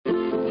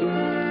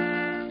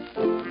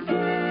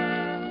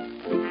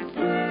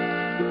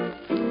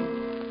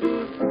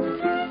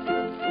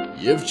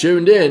You've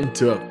tuned in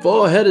to a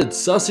four-headed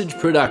sausage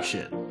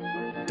production.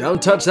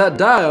 Don't touch that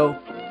dial.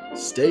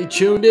 Stay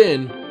tuned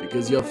in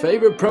because your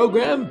favorite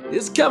program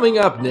is coming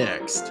up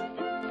next.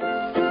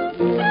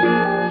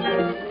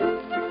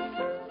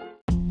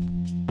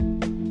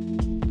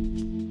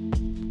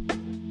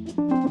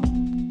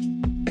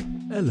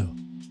 Hello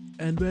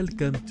and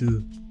welcome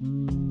to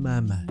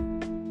Mama,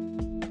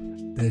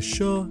 the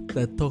show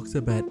that talks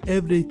about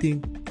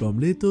everything from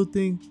little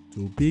thing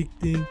to big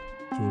thing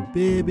to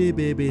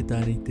baby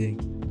tiny thing,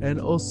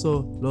 and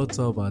also lots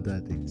of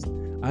other things.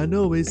 I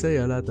know we say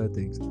a lot of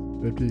things,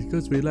 but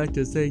because we like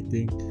to say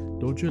things,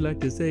 don't you like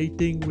to say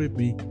thing with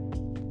me?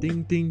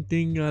 Ding ding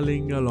ding a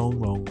ling a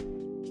long long,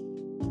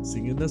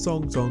 singing the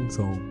song.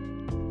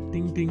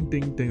 Ding ding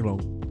ding ding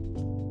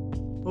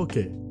long.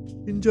 Okay,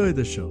 enjoy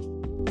the show.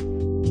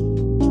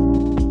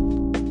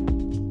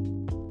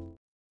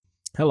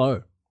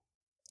 Hello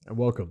and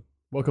welcome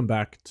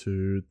back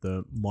to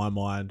the My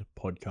Mind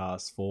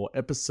podcast for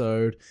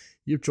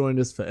you've joined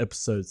us for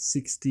episode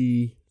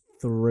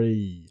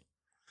 63.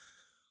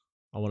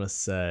 I want to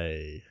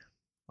say,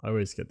 I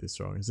always get this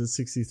wrong. Is it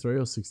 63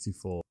 or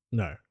 64?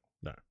 No,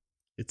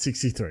 it's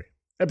 63.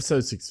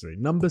 Episode 63,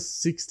 number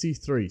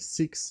 63,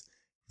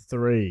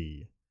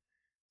 63.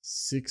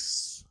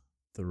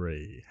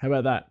 How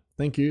about that?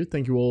 Thank you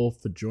all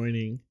for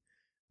joining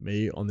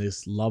me on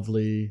this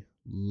lovely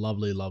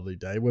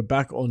day. We're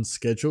back on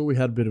schedule. We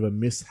had a bit of a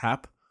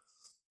mishap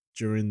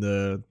during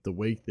the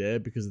week there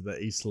because of the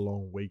Easter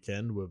long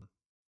weekend. We've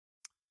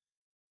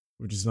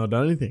just not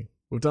done anything.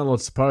 We've done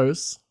lots of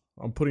posts.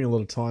 I'm putting a lot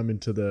of time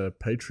into the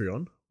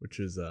Patreon, which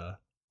is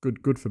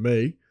good for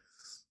me.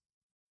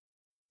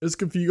 It's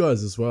good for you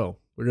guys as well.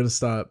 We're going to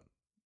start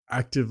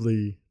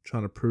actively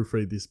trying to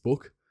proofread this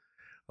book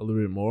a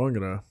little bit more. I'm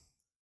going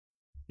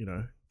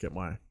to, get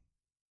my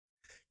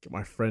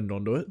friend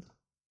onto it,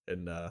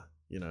 and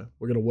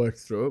we're going to work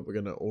through it. We're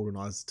going to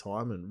organize the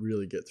time and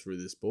really get through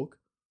this book.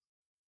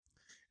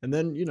 And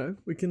then,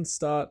 we can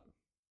start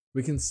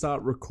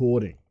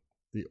recording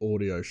the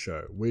audio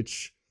show,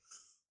 which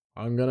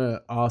I'm going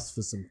to ask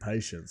for some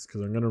patience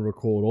because I'm going to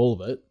record all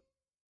of it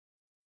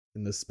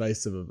in the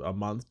space of a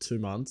month, 2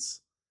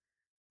 months.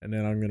 And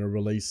then I'm going to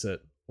release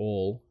it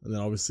all. And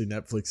then obviously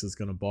Netflix is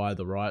going to buy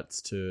the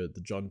rights to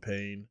the John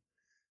Payne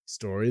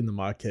story and the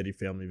Marchetti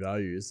family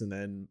values. And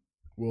then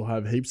we'll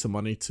have heaps of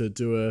money to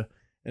do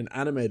an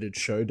animated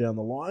show down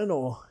the line,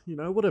 or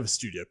whatever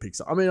studio picks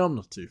up. I mean, I'm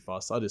not too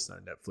fussed. I just know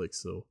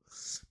Netflix will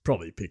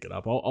probably pick it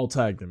up. I'll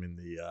tag them in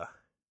the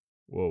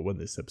when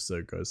this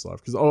episode goes live,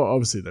 because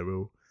obviously they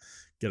will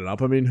get it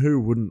up. I mean, who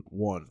wouldn't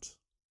want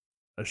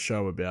a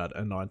show about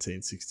a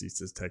 1960s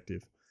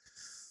detective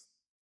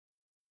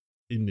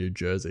in New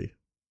Jersey?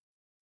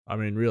 I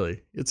mean,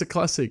 really, it's a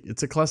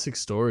classic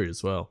story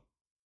as well.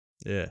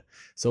 Yeah.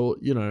 So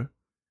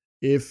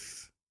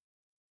if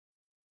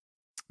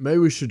maybe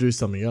we should do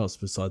something else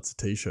besides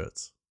the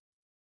t-shirts,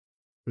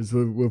 because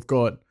we've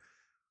got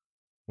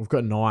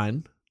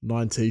 9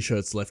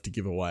 t-shirts left to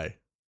give away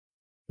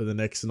for the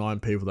next 9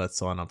 people that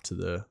sign up to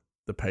the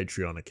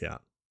Patreon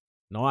account.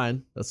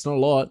 9, that's not a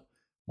lot.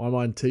 My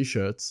Mind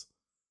t-shirts.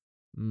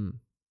 We're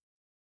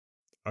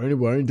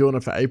only doing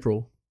it for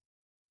April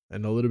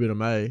and a little bit of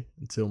May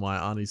until my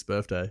auntie's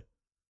birthday,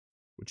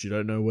 which you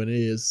don't know when it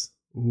is.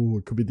 Ooh,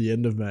 it could be the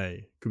end of May.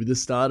 It could be the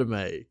start of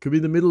May. It could be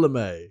the middle of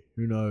May.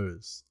 Who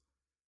knows?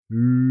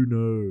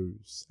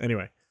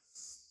 Anyway,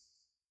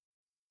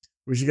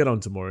 we should get on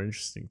to more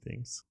interesting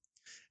things.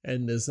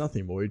 And there's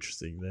nothing more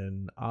interesting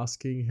than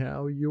asking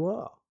how you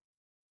are.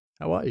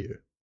 How are you?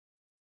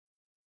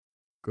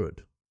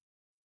 Good.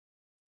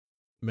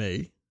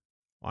 Me?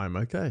 I'm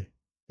okay.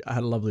 I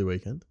had a lovely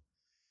weekend.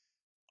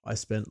 I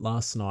spent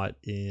last night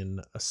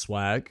in a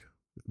swag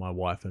with my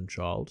wife and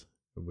child.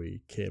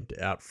 We camped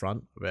out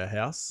front of our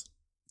house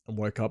and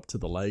woke up to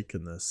the lake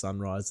and the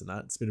sunrise and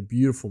that. It's been a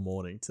beautiful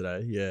morning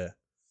today. Yeah.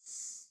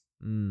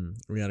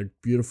 We had a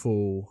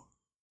beautiful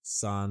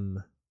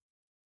sunrise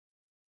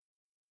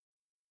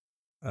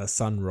in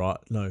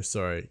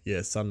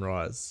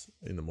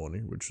the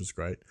morning, which was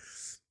great.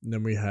 And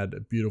then we had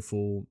a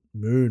beautiful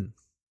moon.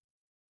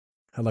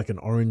 Had like an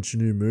orange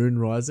new moon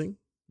rising,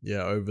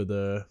 over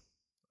the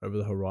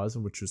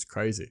horizon, which was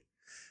crazy.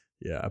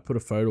 Yeah, I put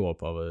a photo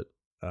up of it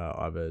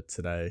either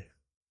today.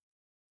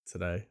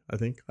 I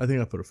think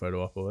I put a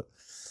photo up of it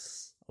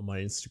on my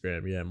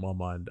Instagram. Yeah, My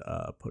Mind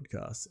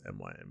podcast,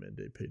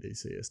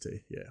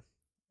 MYMNDPDCST. Yeah.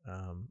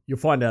 You'll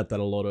find out that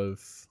a lot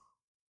of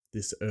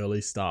this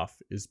early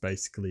stuff is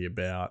basically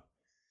about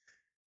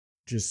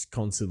just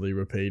constantly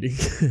repeating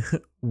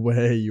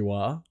where you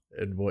are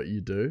and what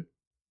you do.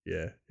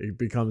 Yeah, it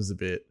becomes a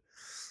bit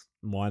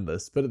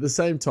mindless, but at the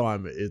same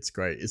time, it's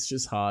great. It's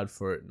just hard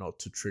for it not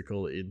to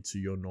trickle into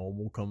your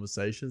normal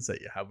conversations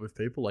that you have with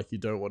people. Like, you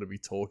don't want to be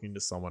talking to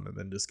someone and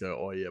then just go,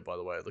 oh yeah, by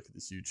the way, look at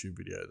this YouTube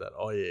video. That,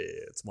 oh yeah,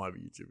 it's my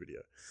YouTube video.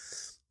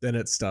 Then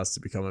it starts to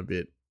become a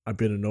bit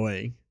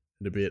annoying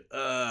and a bit,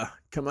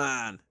 come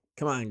on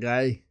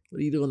guy, what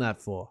are you doing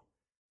that for?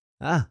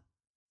 Huh?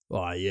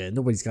 Oh yeah,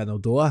 nobody's got no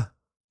door.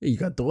 Yeah, you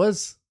got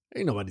doors?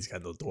 Ain't nobody's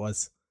got no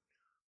doors.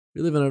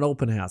 We live in an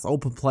open house,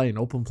 open plain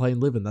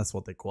living. That's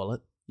what they call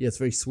it. Yeah, it's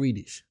very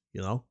Swedish,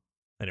 you know?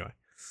 Anyway.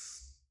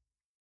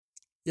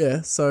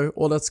 Yeah, so,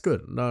 well, that's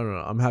good. No,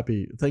 I'm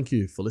happy. Thank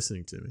you for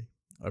listening to me.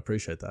 I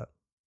appreciate that.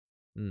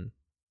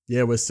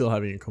 Yeah, we're still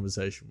having a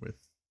conversation with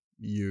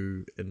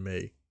you and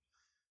me.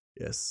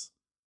 Yes.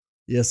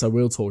 Yes, I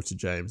will talk to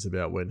James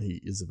about when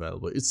he is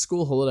available. It's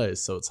school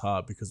holidays, so it's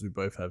hard because we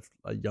both have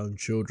young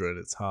children.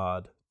 It's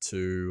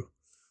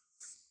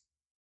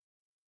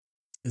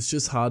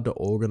just hard to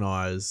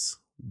organize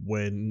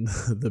when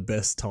the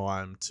best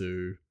time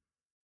to,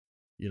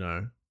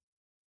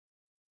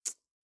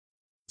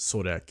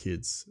 sort out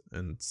kids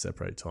and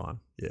separate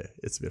time. Yeah,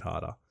 it's a bit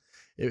harder.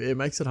 It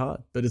makes it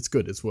hard, but it's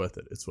good. It's worth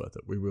it. It's worth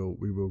it. We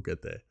will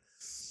get there.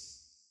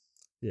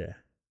 Yeah.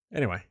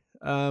 Anyway,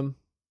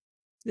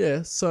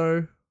 yeah,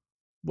 so,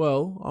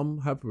 well,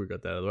 I'm happy we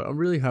got that out of the way. I'm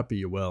really happy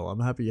you're well.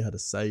 I'm happy you had a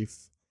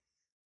safe,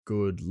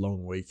 good,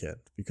 long weekend,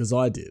 because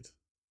I did,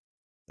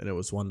 and it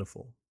was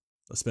wonderful.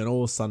 I spent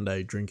all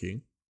Sunday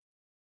drinking,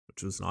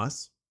 which was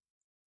nice.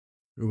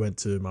 We went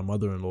to my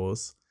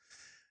mother-in-law's,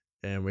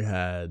 and we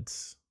had,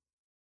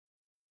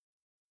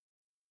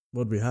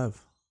 what did we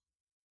have?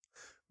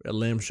 We had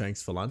lamb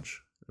shanks for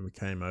lunch, and we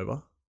came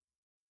over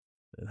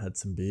and had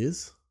some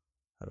beers,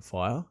 had a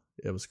fire.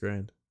 Yeah, it was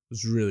grand. It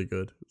was really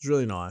good. It was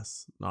really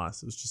nice.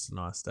 Nice. It was just a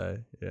nice day.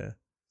 Yeah.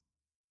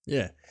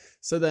 Yeah.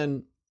 So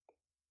then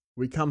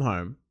we come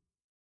home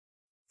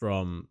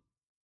from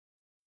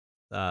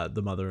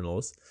the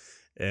mother-in-law's,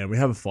 and we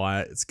have a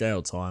fire. It's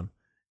gale time,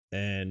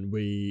 and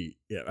a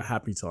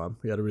happy time.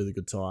 We had a really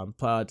good time.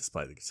 I just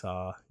played the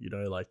guitar.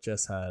 Like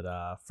Jess had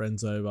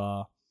friends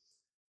over,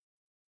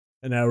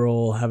 and they were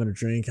all having a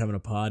drink, having a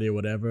party or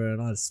whatever,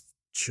 and I just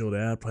chilled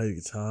out, played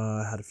the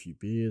guitar, had a few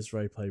beers,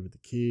 Ray played with the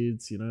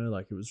kids,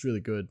 like it was really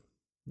good.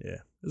 Yeah,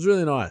 it was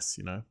really nice,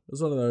 It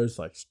was one of those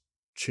like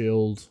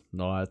chilled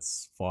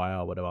nights,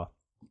 fire, whatever.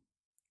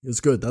 It was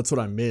good. That's what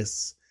I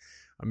miss.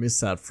 I miss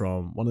that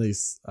from one of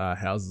these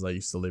houses I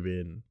used to live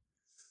in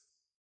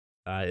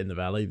the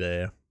valley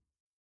there.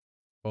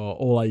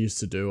 All I used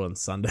to do on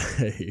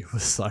Sunday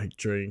was like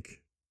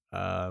drink,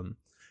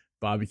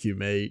 barbecue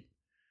meat,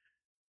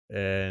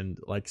 and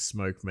like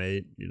smoked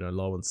meat,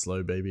 low and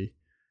slow, baby.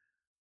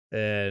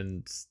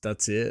 And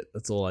that's it.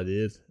 That's all I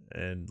did.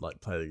 And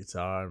like play the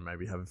guitar and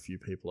maybe have a few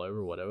people over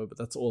or whatever. But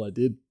that's all I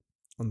did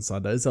on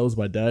Sundays. That was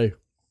my day. It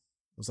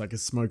was like a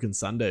smoking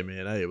Sunday,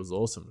 man. Hey, it was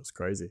awesome. It was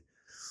crazy.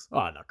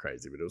 Oh, not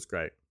crazy, but it was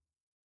great.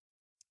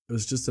 It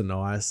was just a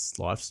nice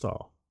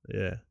lifestyle.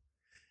 Yeah.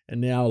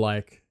 And now,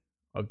 like,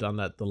 I've done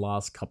that the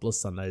last couple of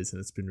Sundays and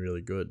it's been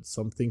really good.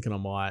 So I'm thinking I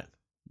might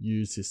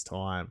use this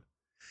time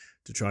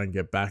to try and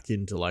get back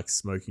into like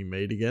smoking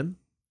meat again.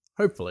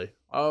 Hopefully.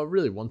 I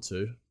really want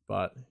to,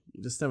 but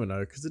you just never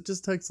know because it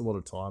just takes a lot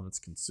of time. It's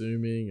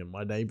consuming, and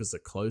my neighbors are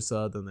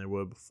closer than they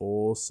were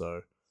before,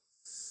 so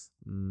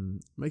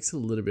makes it a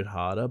little bit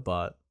harder,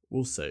 but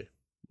we'll see.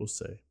 We'll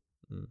see.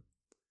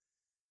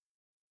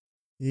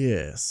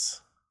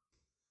 Yes.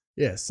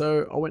 Yeah,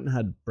 so I went and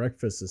had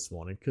breakfast this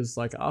morning because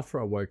like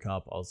after I woke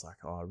up, I was like,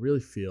 oh, I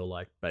really feel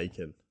like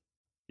bacon,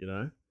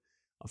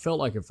 I felt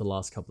like it for the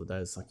last couple of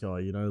days. Like, oh,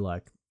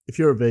 like if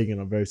you're a vegan,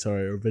 I'm very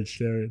sorry, or a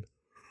vegetarian.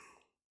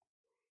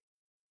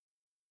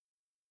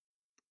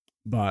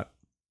 But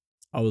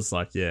I was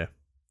like, yeah,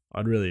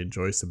 I'd really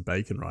enjoy some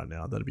bacon right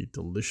now. That'd be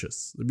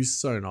delicious. It'd be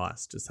so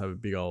nice. Just have a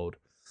big old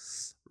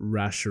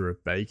rasher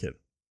of bacon,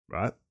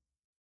 right?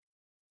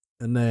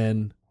 And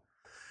then,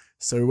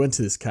 so we went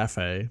to this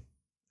cafe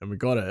and we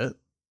got it.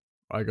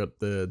 I got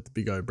the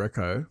big old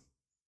brecco,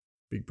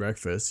 big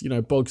breakfast,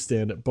 bog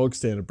standard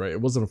break. It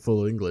wasn't a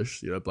full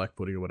English, black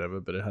pudding or whatever,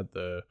 but it had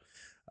the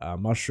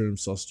mushroom,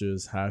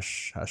 sausages,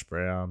 hash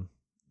brown,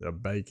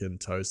 bacon,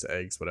 toast,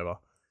 eggs, whatever.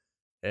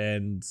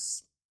 And,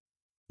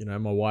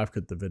 my wife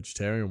got the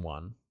vegetarian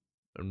one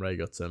and Ray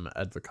got some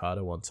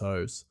avocado on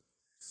toast.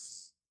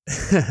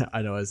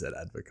 I know I said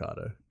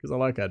avocado because I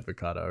like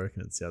avocado. I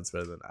reckon it sounds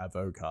better than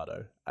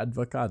avocado.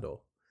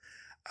 Avocado.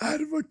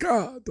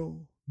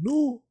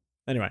 No.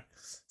 Anyway,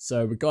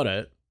 so we got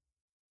it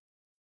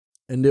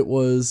and it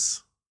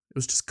was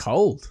just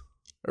cold.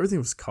 Everything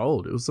was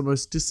cold. It was the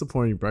most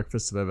disappointing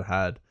breakfast I've ever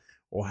had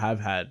or have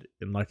had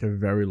in like a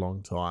very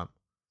long time.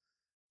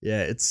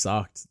 Yeah, it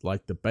sucked.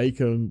 Like the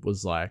bacon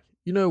was like,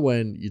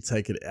 when you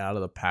take it out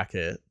of the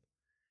packet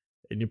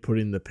and you put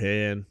it in the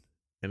pan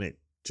and it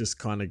just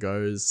kind of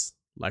goes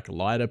like a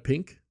lighter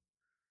pink.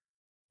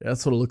 Yeah,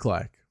 that's what it looked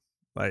like.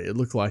 Like it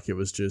looked like it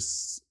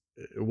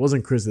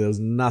wasn't crispy. There was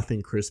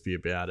nothing crispy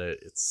about it.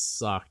 It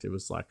sucked. It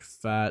was like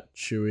fat,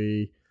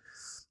 chewy.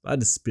 I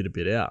had to spit a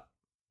bit out.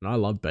 And I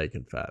love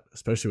bacon fat,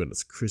 especially when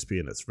it's crispy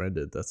and it's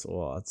rendered. That's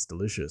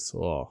delicious.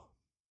 Oh,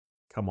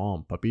 come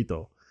on,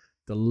 papito.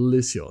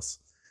 Delicious.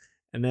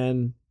 And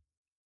then,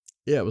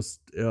 yeah,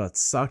 it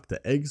sucked.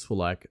 The eggs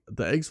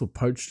were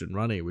poached and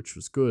runny, which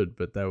was good,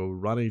 but they were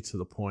runny to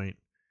the point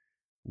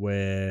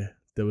where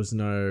it was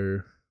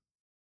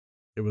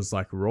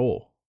like raw.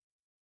 Do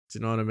you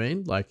know what I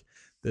mean? Like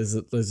there's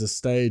a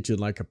stage in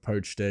like a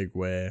poached egg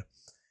where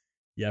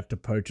you have to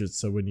poach it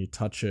so when you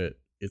touch it,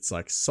 it's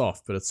like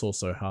soft, but it's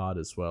also hard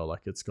as well.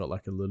 Like it's got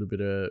like a little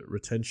bit of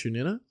retention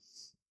in it.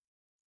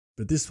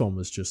 But this one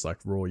was just like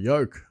raw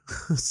yolk.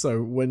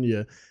 So when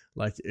you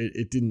like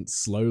it didn't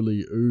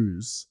slowly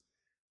ooze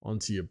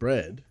onto your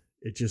bread.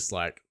 It just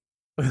like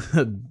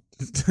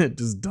it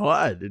just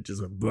died. It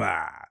just went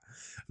blah,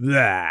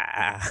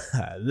 blah,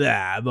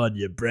 blah. I'm on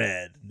your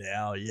bread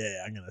now.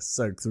 Yeah, I'm gonna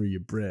soak through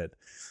your bread.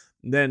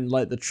 And then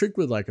like the trick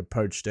with like a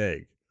poached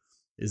egg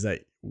is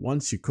that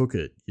once you cook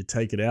it, you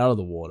take it out of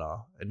the water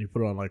and you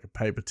put it on like a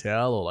paper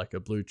towel or like a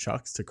blue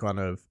chucks to kind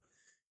of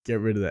get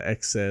rid of the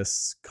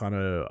excess kind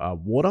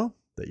of water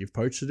that you've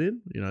poached it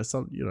in.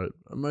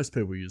 Most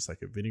people use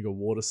like a vinegar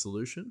water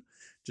solution.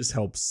 Just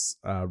helps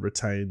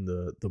retain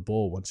the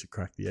ball once you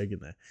crack the egg in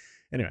there.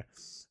 Anyway,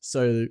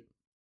 so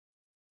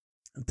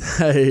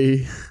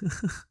they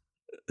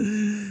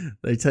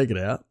they take it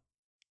out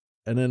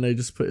and then they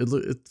just put it.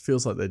 It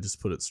feels like they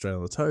just put it straight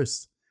on the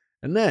toast,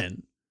 and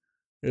then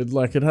it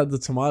had the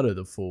tomato,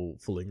 the full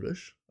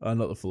English,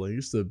 not the full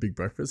English, the big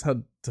breakfast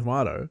had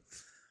tomato,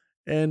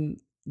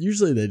 and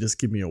usually they just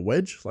give me a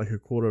wedge, like a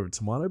quarter of a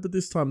tomato, but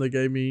this time they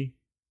gave me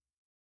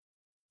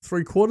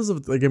 3/4 of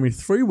it. They gave me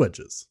 3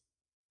 wedges,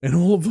 and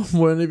all of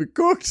them weren't even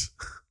cooked.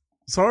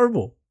 It's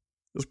horrible.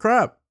 It was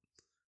crap.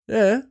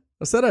 Yeah,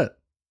 I said it.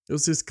 It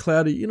was this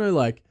cloudy,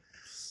 like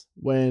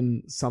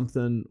when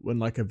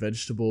like a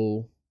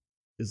vegetable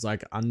is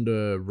like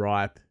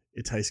underripe,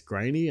 it tastes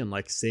grainy and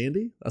like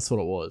sandy. That's what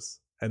it was.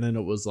 And then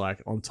it was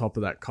like on top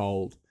of that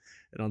cold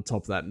and on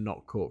top of that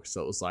not cooked.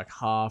 So it was like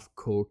half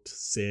cooked,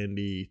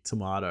 sandy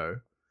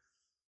tomato.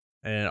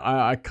 And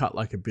I cut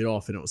like a bit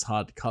off and it was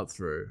hard to cut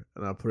through.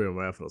 And I put it in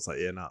my mouth and I was like,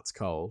 yeah, no, it's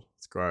cold.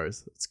 It's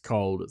gross. It's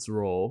cold. It's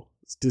raw.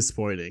 It's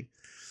disappointing.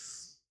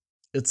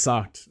 It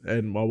sucked.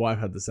 And my wife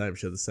had the same.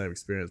 She had the same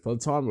experience. By the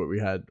time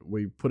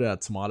we put our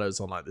tomatoes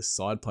on like this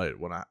side plate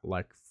when I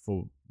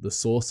for the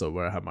saucer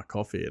where I had my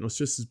coffee. And it was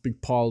just this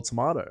big pile of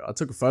tomato. I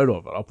took a photo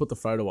of it. I'll put the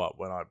photo up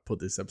when I put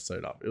this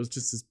episode up. It was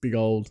just this big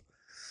old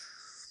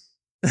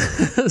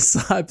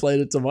side plate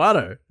of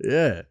tomato.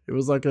 Yeah. It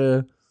was like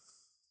a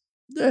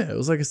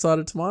side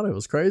of tomato. It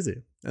was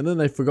crazy. And then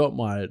they forgot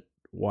my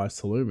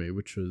wife's halloumi,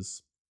 which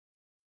was,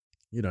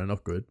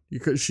 not good.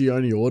 She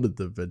only ordered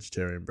the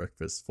vegetarian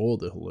breakfast for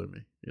the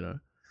halloumi, Yeah.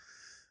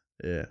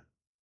 Yeah,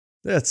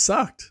 it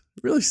sucked.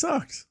 It really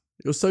sucked.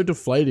 It was so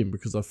deflating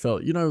because I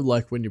felt,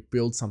 like when you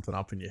build something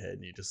up in your head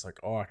and you're just like,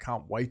 oh, I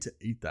can't wait to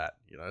eat that,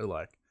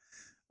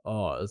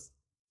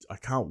 I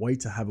can't wait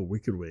to have a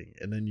wicked wing.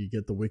 And then you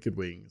get the wicked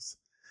wings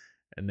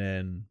and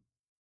then,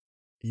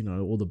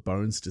 all the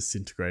bones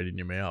disintegrate in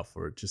your mouth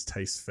or it just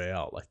tastes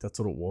foul. Like that's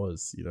what it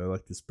was,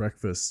 like this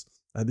breakfast.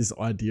 I had this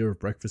idea of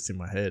breakfast in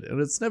my head and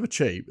it's never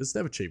cheap. It's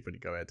never cheap when you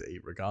go out to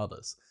eat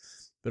regardless,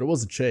 but it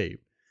wasn't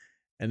cheap.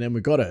 And then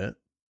we got it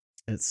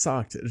and it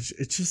sucked.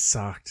 It just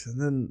sucked.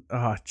 And then,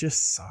 it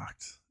just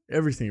sucked.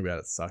 Everything about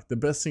it sucked. The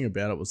best thing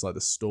about it was like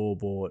the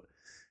store-bought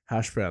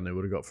hash brown they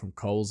would have got from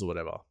Coles or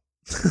whatever.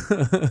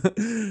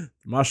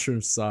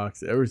 Mushrooms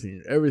sucked.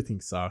 Everything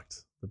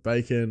sucked. The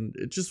bacon,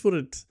 it just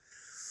wouldn't.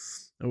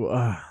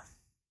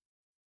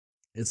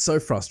 It's so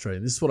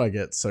frustrating. This is what I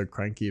get so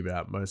cranky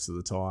about most of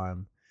the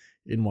time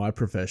in my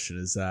profession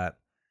is that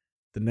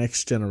the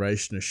next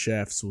generation of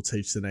chefs will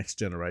teach the next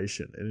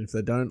generation. And if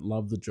they don't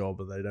love the job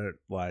and they don't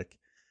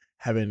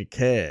have any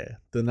care,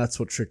 then that's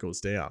what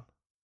trickles down.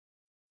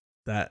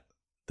 That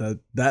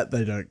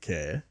they don't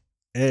care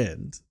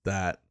and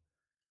that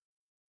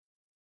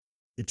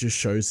it just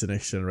shows the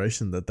next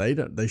generation that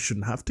they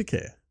shouldn't have to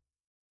care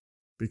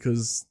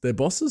because their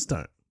bosses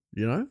don't,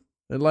 And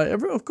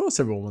of course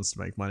everyone wants to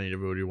make money and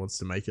everybody wants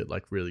to make it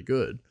really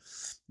good.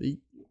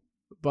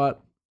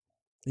 But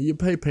you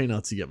pay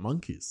peanuts, you get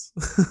monkeys.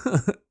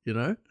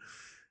 It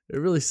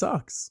really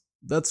sucks.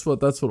 That's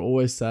what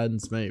always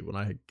saddens me when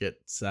I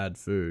get sad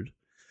food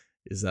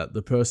is that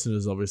the person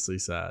is obviously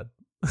sad.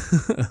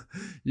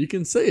 You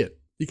can see it.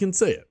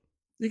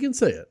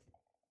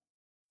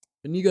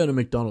 And you go to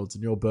McDonald's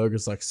and your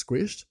burger's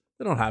squished,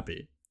 they're not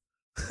happy.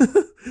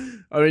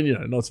 I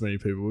mean, not so many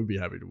people would be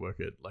happy to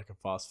work at a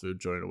fast food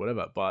joint or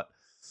whatever, but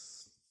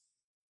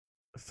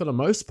for the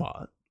most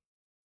part,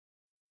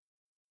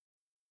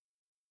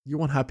 you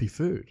want happy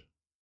food.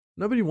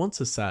 Nobody wants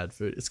a sad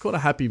food. It's called a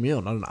happy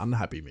meal, not an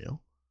unhappy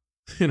meal.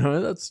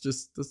 That's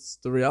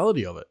the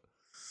reality of it.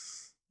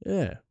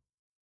 Yeah.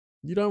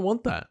 You don't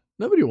want that.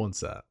 Nobody wants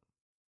that.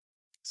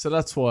 So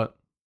that's what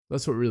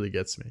really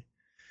gets me.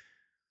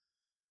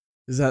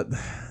 Is that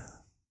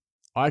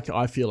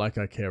I feel like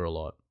I care a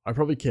lot. I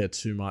probably care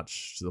too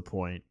much to the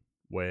point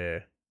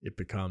where it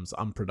becomes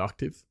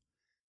unproductive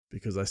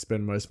because I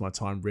spend most of my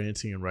time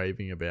ranting and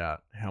raving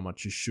about how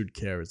much you should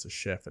care as a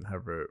chef and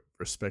have a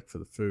respect for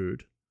the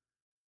food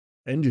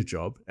and your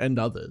job and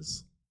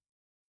others.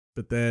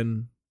 But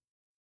then,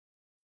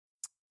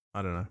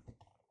 I don't know.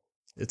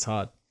 It's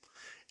hard.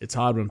 It's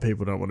hard when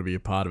people don't want to be a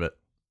part of it.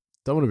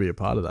 Don't want to be a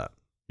part of that,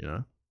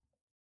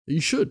 You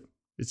should.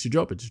 It's your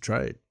job. It's your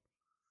trade.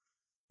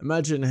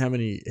 Imagine how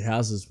many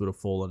houses would have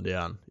fallen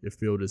down if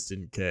builders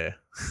didn't care.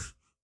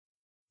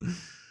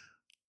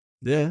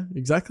 Yeah,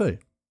 exactly.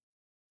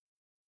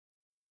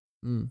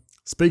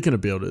 Speaking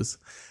of builders,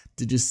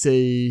 did you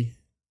see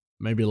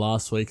maybe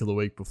last week or the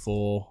week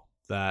before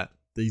that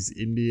these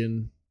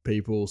Indian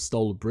people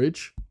stole a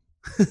bridge?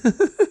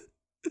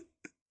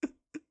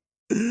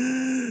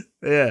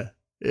 Yeah,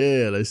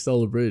 they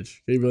stole a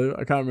bridge. Can you believe it?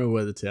 I can't remember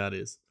where the town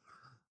is.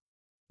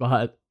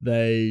 But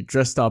they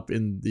dressed up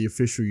in the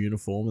official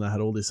uniform and they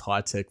had all this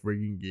high-tech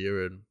rigging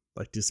gear and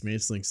like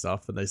dismantling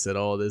stuff. And they said,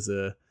 oh, there's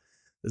a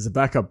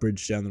backup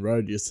bridge down the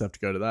road. You just have to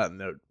go to that. And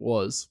there it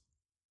was.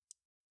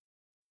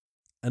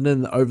 And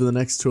then over the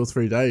next 2 or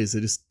 3 days,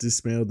 they just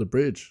dismantled the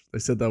bridge. They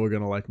said they were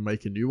going to like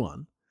make a new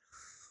one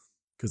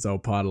because they were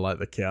part of like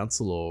the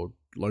council or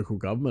local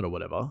government or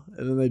whatever.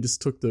 And then they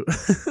just took the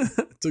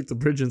took the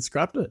bridge and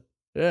scrapped it.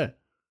 Yeah.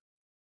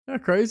 How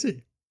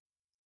crazy.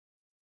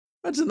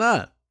 Imagine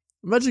that.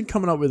 Imagine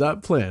coming up with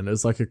that plan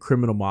as like a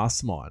criminal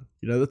mastermind.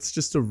 You know, that's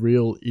just a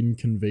real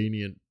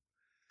inconvenient.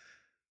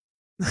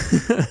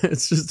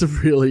 It's just a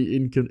really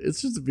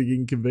it's just a big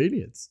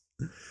inconvenience.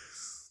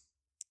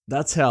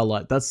 That's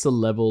how that's the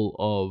level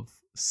of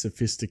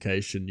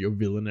sophistication your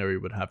villainy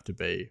would have to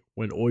be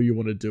when all you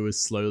want to do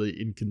is slowly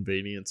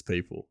inconvenience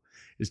people.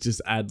 Is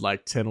just add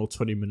like 10 or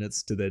 20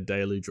 minutes to their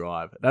daily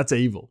drive. That's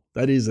evil.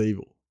 That is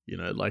evil. You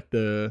know, like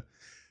the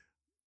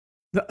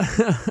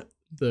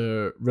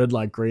red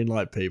light, green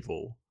light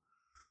people,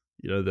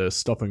 you know, the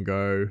stop and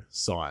go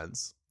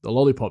signs, the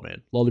lollipop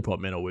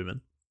men or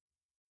women,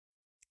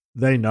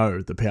 they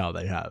know the power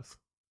they have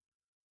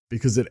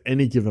because at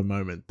any given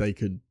moment they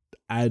could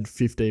add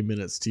 15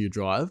 minutes to your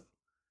drive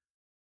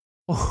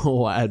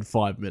or add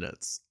 5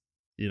 minutes.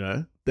 You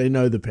know, they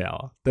know the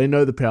power. They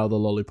know the power the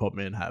lollipop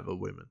men have or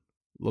women.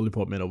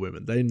 Lollipop men or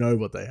women. They know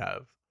what they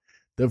have.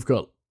 They've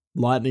got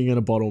lightning in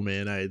a bottle,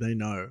 man. They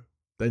know.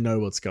 They know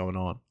what's going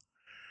on.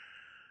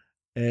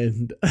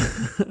 And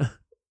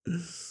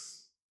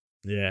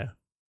yeah,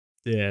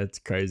 it's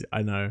crazy.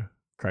 I know,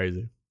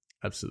 crazy,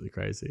 absolutely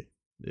crazy.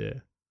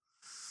 Yeah.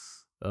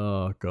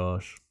 Oh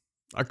gosh,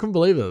 I couldn't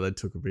believe that they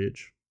took a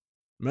bridge.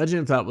 Imagine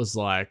if that was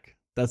like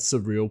that's the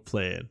real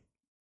plan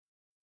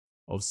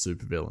of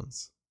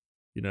supervillains.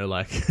 You know,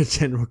 like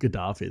General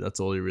Gaddafi.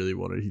 That's all he really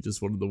wanted. He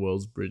just wanted the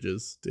world's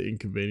bridges to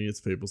inconvenience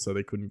people so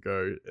they couldn't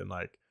go and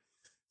like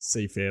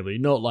see family.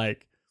 Not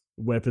like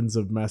weapons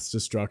of mass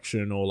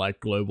destruction or like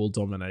global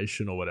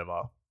domination or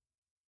whatever.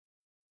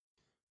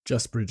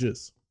 Just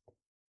bridges.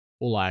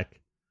 Or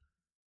like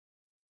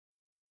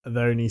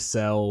they only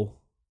sell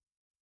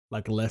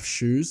like left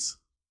shoes.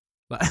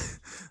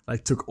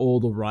 Like took all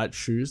the right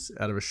shoes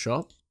out of a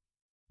shop.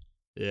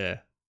 Yeah.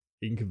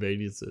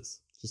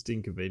 Inconveniences. Just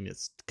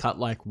inconvenience. Cut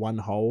like one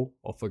hole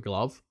off a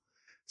glove.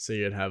 So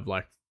you'd have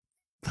like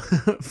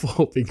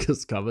 4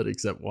 fingers covered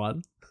except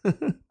one.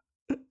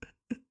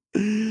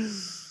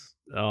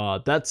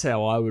 That's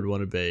how I would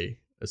want to be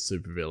a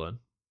supervillain.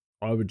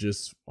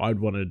 I'd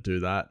want to do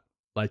that.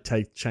 Like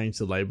change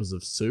the labels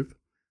of soup.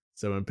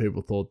 So when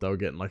people thought they were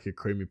getting like a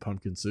creamy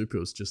pumpkin soup, it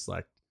was just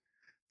like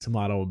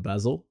tomato and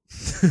basil.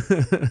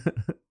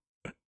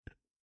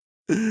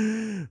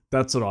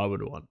 That's what I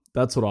would want.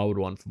 That's what I would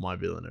want for my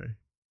villainy.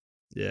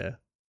 Yeah.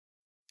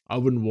 I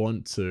wouldn't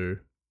want to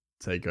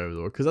take over the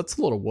world because that's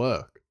a lot of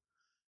work.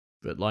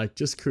 But like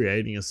just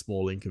creating a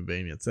small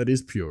inconvenience, that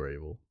is pure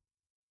evil.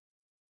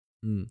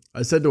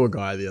 I said to a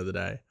guy the other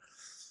day,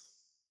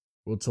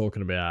 we were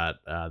talking about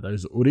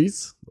those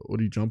hoodies, the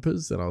hoodie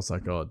jumpers, and I was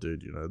like, "Oh,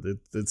 dude, you know,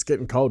 it's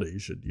getting colder. You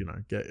should, you know,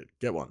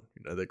 get one.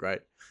 You know, they're great."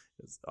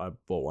 I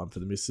bought one for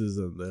the missus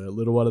and the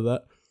little one of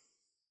that,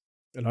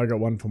 and I got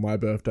one for my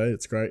birthday.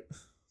 It's great,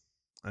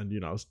 and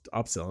you know, I was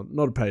upselling,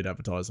 not a paid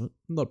advertisement,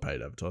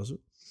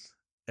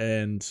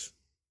 and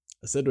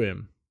I said to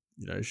him,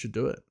 "You know, you should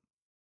do it,"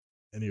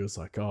 and he was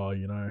like, "Oh,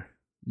 you know,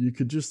 you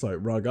could just like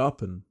rug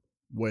up and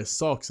wear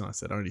socks." And I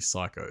said, only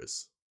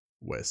psychos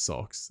wear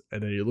socks.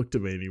 And then he looked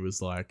at me and he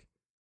was like,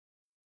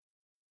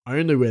 I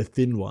only wear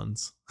thin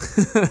ones.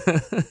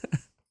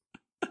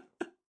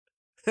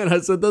 And I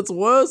said, that's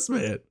worse,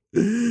 man.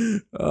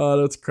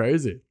 Oh, that's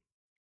crazy.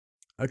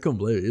 I couldn't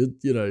believe it.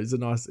 You know, he's a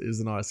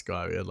nice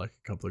guy. We had like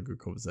a couple of good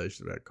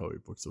conversations about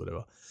comic books or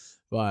whatever.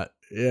 But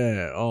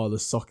yeah, the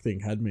sock thing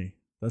had me.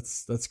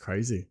 That's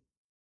crazy.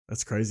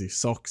 That's crazy.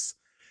 Socks.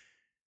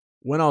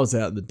 When I was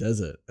out in the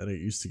desert and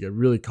it used to get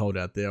really cold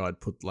out there, I'd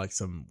put like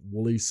some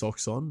woolly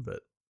socks on,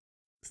 but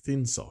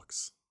thin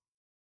socks.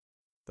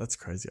 That's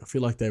crazy. I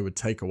feel like they would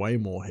take away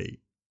more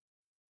heat.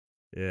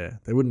 Yeah,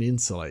 they wouldn't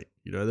insulate.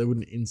 You know, they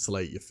wouldn't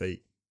insulate your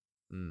feet.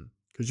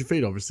 Because your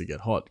feet obviously get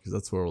hot because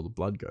that's where all the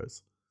blood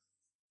goes.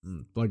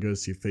 Blood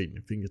goes to your feet and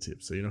your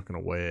fingertips. So you're not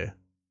going to wear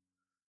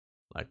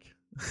like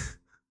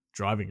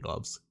driving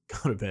gloves.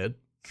 Go to bed.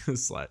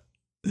 It's like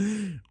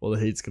all the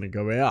heat's going to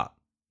go out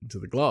into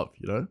the glove,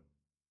 you know?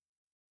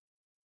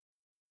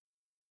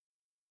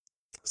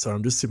 So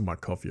I'm just sipping my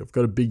coffee. I've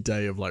got a big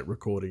day of like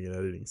recording and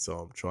editing, so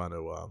I'm trying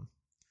to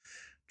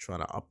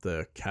up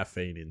the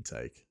caffeine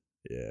intake.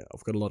 Yeah,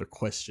 I've got a lot of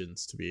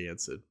questions to be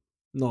answered,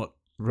 not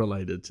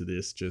related to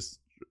this, just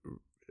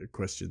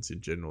questions in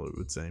general. It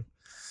would seem.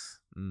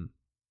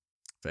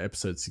 for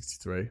episode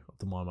 63 of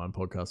the My Mind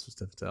podcast with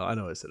Steph Patel. I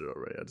know I said it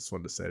already. I just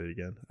wanted to say it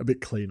again. A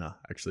bit cleaner,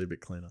 actually, a bit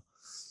cleaner.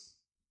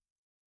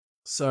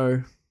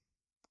 So,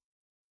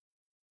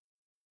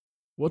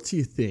 what do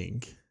you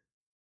think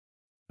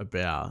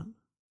about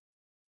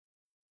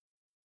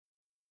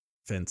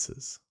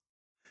fences?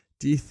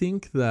 Do you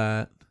think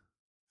that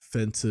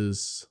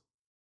fences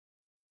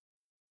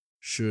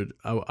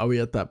are we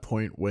at that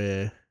point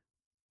where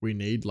we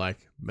need like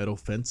metal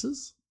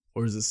fences,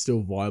 or is it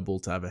still viable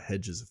to have a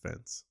hedge as a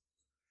fence?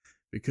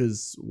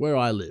 Because where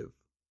I live,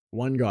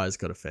 one guy's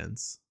got a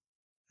fence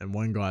and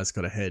one guy's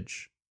got a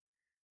hedge.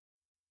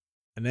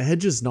 And the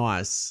hedge is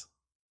nice,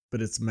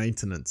 but it's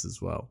maintenance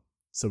as well.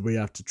 So we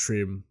have to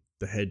trim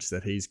the hedge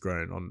that he's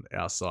grown on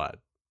our side.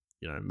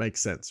 You know,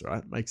 makes sense,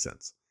 right? Makes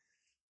sense.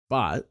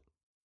 But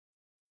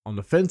on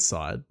the fence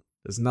side,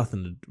 there's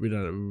nothing we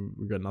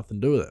got nothing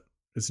to do with it.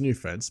 It's a new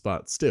fence,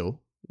 but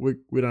still, we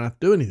don't have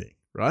to do anything,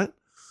 right?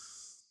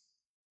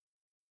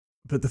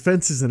 But the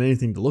fence isn't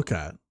anything to look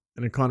at,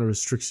 and it kind of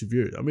restricts your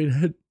view. I mean,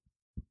 hedge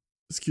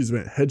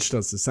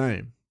does the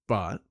same,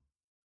 but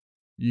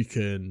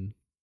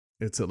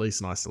it's at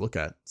least nice to look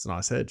at. It's a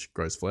nice hedge,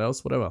 grows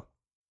flowers, whatever.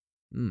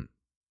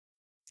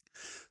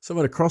 So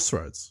at a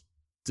crossroads,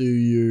 do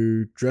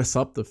you dress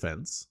up the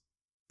fence?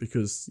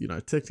 Because, you know,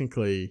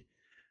 technically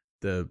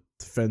the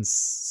fence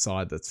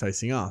side that's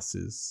facing us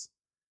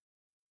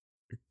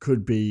it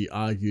could be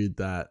argued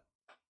that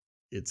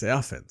it's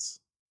our fence,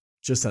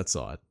 just that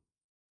side.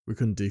 We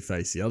couldn't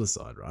deface the other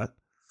side, right?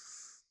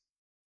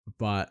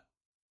 But,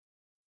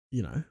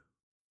 you know,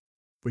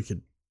 we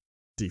could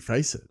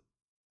deface it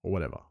or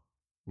whatever.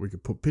 We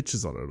could put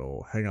pictures on it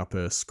or hang up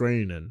a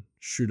screen and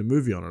shoot a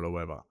movie on it or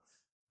whatever,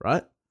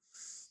 right?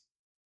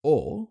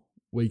 Or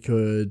we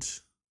could...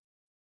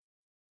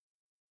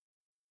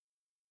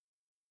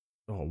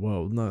 Oh,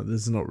 well, no,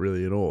 this is not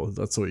really at all.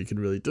 That's all you can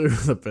really do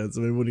with the fence.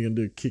 I mean, what are you going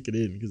to do? Kick it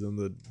in because then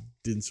the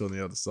dints are on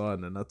the other side,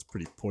 and that's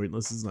pretty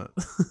pointless, isn't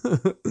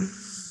it?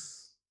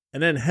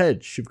 And then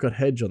hedge. You've got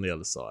hedge on the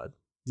other side.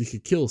 You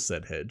could kill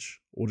said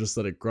hedge or just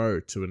let it grow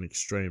to an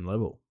extreme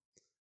level.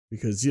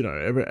 Because, you know,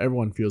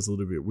 everyone feels a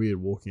little bit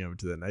weird walking over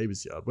to their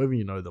neighbour's yard, whether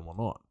you know them or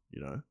not,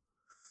 you know.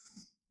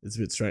 It's a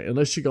bit strange.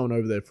 Unless you're going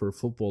over there for a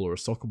football or a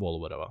soccer ball or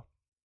whatever.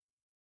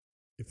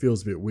 It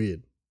feels a bit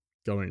weird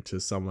going to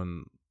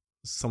someone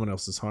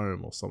else's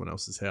home or someone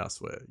else's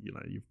house where, you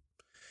know, you've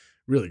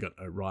really got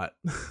no right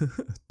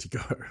to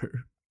go.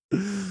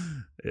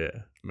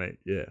 Yeah, mate,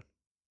 yeah.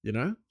 You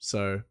know?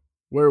 So,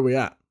 where are we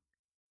at?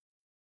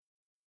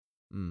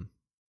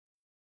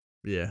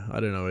 Yeah, I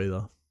don't know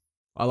either.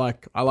 I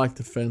like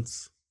the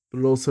fence, but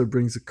it also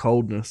brings a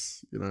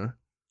coldness, you know,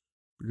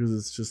 because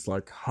it's just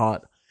like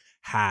hard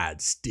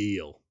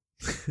steel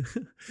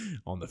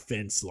on the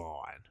fence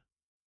line.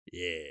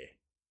 Yeah,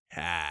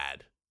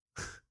 hard.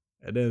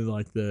 And then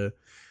like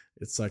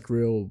it's like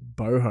real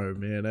boho,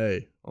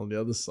 man, on the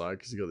other side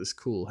because you got this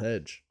cool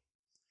hedge.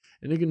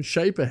 And you can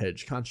shape a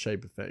hedge. Can't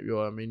shape a fence.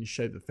 Well, I mean, you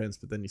shape the fence,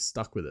 but then you're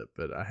stuck with it.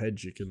 But a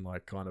hedge, you can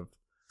like kind of,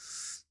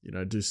 you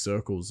know, do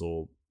circles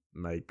or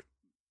make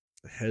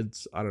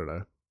heads. I don't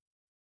know.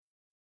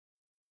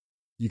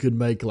 You could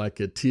make like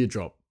a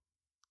teardrop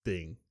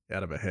thing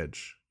out of a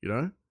hedge, you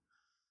know?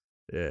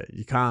 Yeah,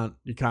 you can't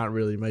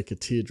really make a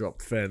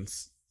teardrop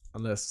fence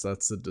unless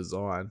that's the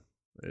design.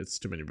 It's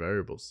too many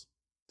variables.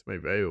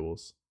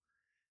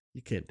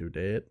 You can't do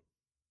that.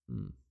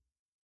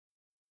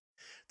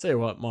 Tell you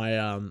what,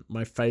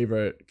 my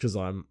favorite, because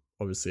I'm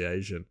obviously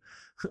Asian,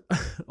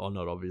 or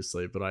not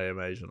obviously, but I am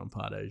Asian. I'm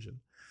part Asian.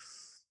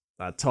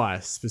 Thai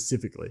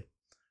specifically,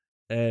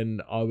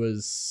 and I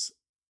was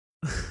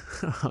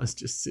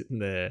just sitting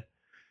there.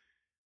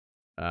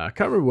 I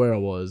can't remember where I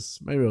was.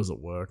 Maybe I was at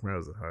work. Maybe I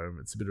was at home.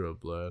 It's a bit of a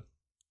blur,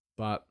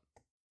 but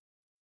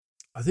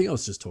I think I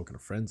was just talking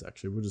to friends.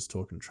 Actually, we we're just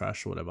talking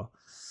trash or whatever.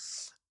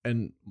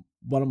 And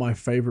one of my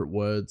favorite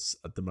words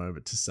at the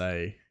moment to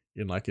say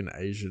in like an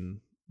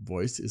Asian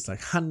voice is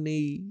like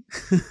honey.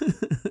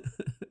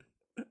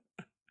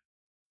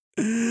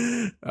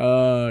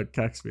 It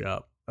cracks me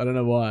up. I don't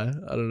know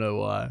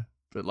why.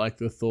 But like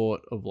the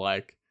thought of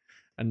like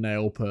a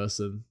nail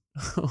person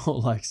or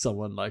like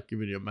someone like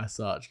giving you a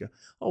massage, go,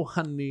 oh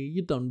honey,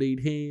 you don't need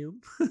him.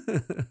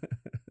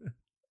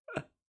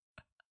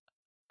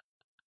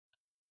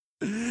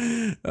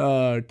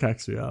 It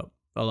cracks me up.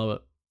 I love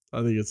it.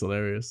 I think it's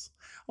hilarious.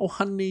 Oh,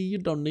 honey, you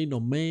don't need no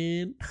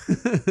man.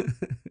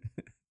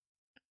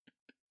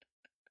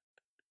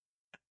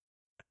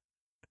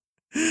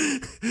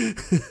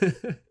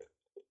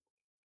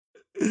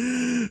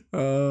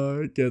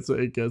 It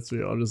gets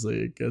me.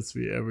 Honestly, it gets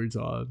me every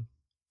time.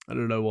 I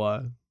don't know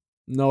why.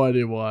 No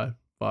idea why,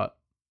 but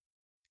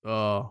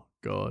oh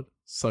god,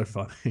 so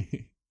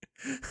funny.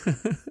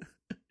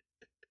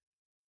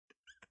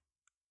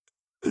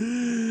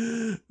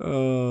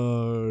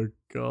 Oh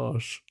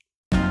gosh.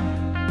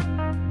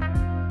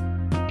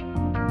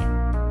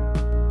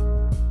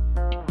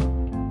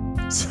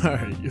 So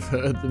you've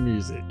heard the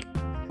music,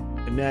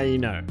 and now you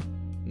know.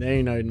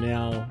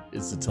 now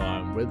is the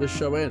time where the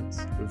show ends.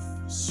 We've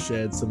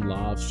shared some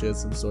laughs, shared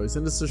some stories,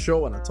 and it's a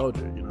short one. I told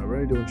you, we're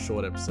only doing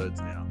short episodes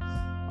now.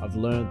 I've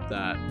learned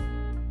that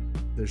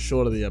the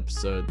shorter the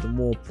episode, the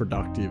more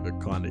productive it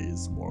kind of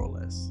is, more or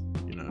less,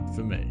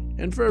 for me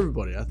and for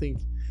everybody. I think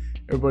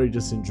everybody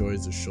just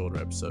enjoys a shorter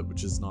episode,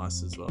 which is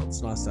nice as well.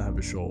 It's nice to have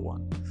a short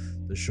one,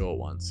 the short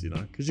ones,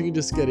 because you can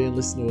just get in,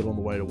 listen to it on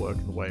the way to work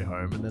and the way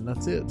home, and then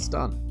that's it. It's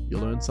done. You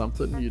learn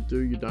something, you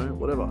do, you don't,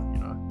 whatever,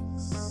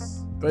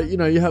 But,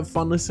 you have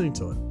fun listening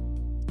to it,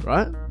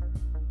 right?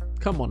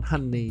 Come on,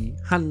 honey,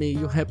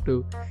 you have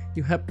to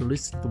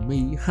listen to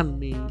me,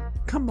 honey.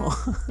 Come on.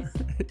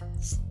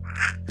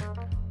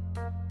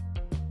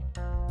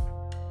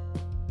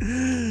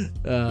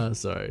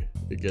 Sorry,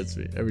 it gets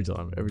me every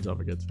time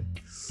it gets me.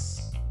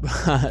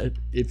 But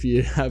if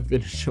you have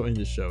been enjoying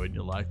the show and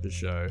you like the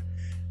show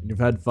and you've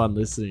had fun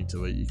listening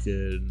to it, you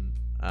can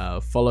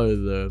follow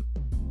the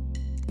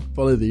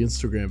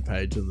Instagram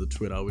page and the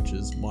Twitter, which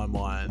is My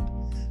Mind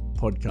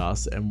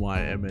Podcast,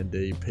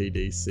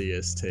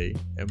 MYMNDPDCST,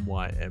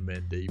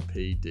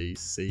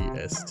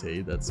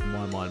 MYMNDPDCST. That's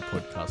My Mind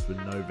Podcast with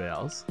no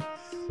vowels.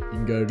 You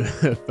can go to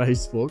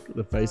Facebook,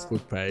 the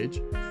Facebook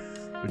page,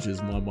 which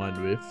is My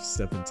Mind with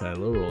Stephen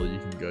Taylor, or you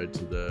can go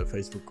to the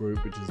Facebook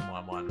group, which is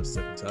My Mind with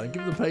Stephen Taylor, and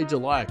give the page a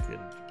like and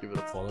give it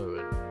a follow.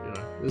 And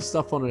there's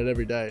stuff on it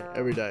every day.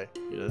 You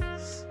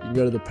can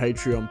go to the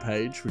Patreon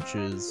page, which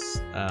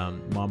is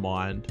My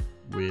Mind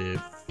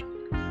with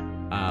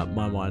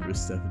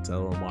Stephen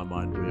Taylor, or My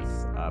Mind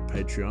with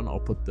Patreon. I'll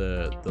put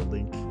the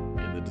link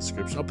in the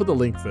description. I'll put the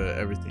link for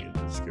everything in the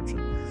description.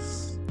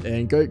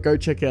 And go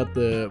check out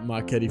the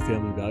Marchetti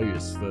Family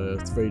Values for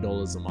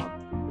 $3 a month.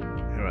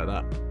 How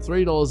about that?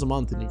 $3 a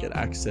month, and you get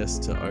access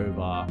to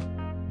over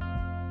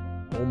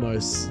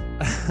almost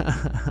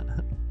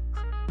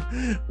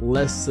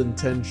less than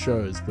 10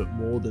 shows, but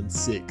more than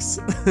 6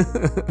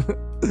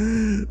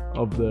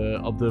 of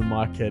the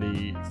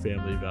Marchetti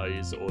Family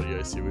Values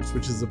audio series,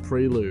 which is a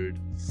prelude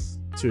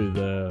to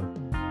the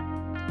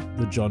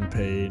John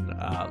Payne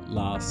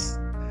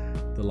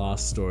the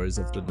last stories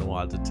of the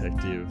noir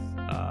detective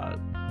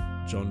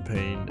John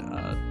Payne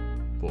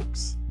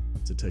books.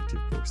 Detective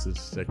books, the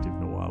detective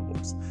noir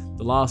books,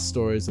 the last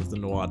stories of the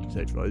noir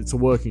detective. It's a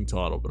working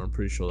title, but I'm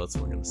pretty sure that's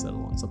what I'm going to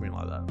settle on, something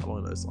like that,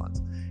 along those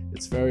lines.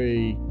 It's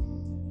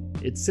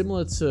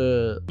similar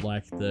to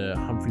like the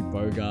Humphrey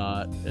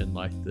Bogart and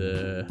like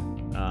the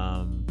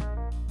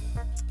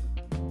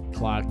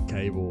Clark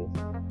Gable,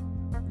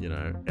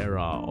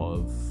 era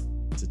of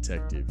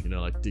detective,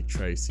 like Dick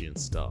Tracy and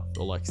stuff,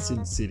 or like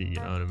Sin City, you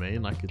know what I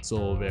mean? Like it's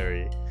all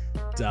very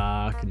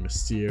dark and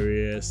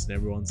mysterious, and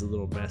everyone's a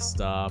little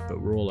messed up,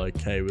 but we're all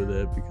okay with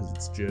it because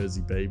it's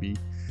Jersey, baby.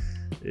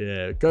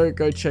 Yeah, go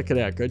check it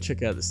out. Go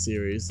check out the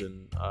series,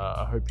 and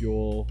I hope you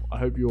all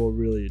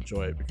really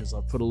enjoy it, because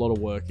I've put a lot of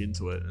work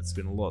into it. It's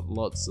been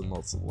lots of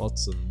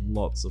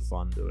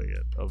fun doing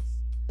it. I've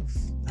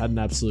had an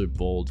absolute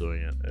ball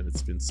doing it, and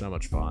it's been so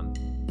much fun.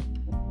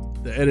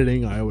 The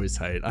editing I always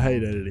hate. I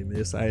hate editing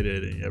this. I hate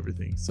editing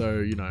everything.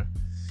 So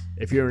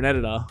if you're an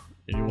editor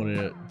and you want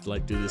to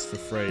do this for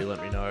free,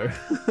 let me know,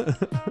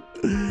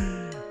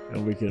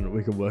 and we can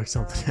work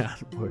something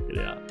out and work it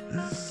out.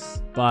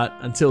 But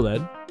until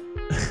then,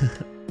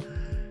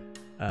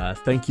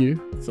 thank you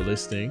for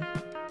listening,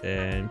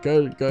 and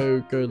go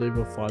leave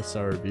a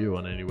 5-star review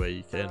on anywhere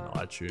you can,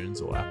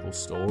 iTunes or Apple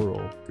Store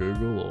or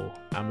Google or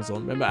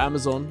Amazon. Remember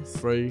Amazon,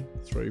 free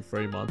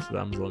months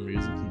with Amazon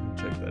Music. You can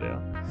check that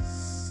out.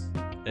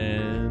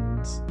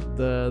 And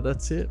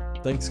that's it.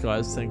 Thanks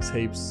guys, thanks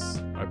heaps.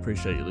 I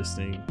appreciate you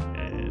listening,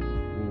 and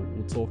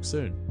we'll talk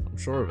soon, I'm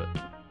sure of it.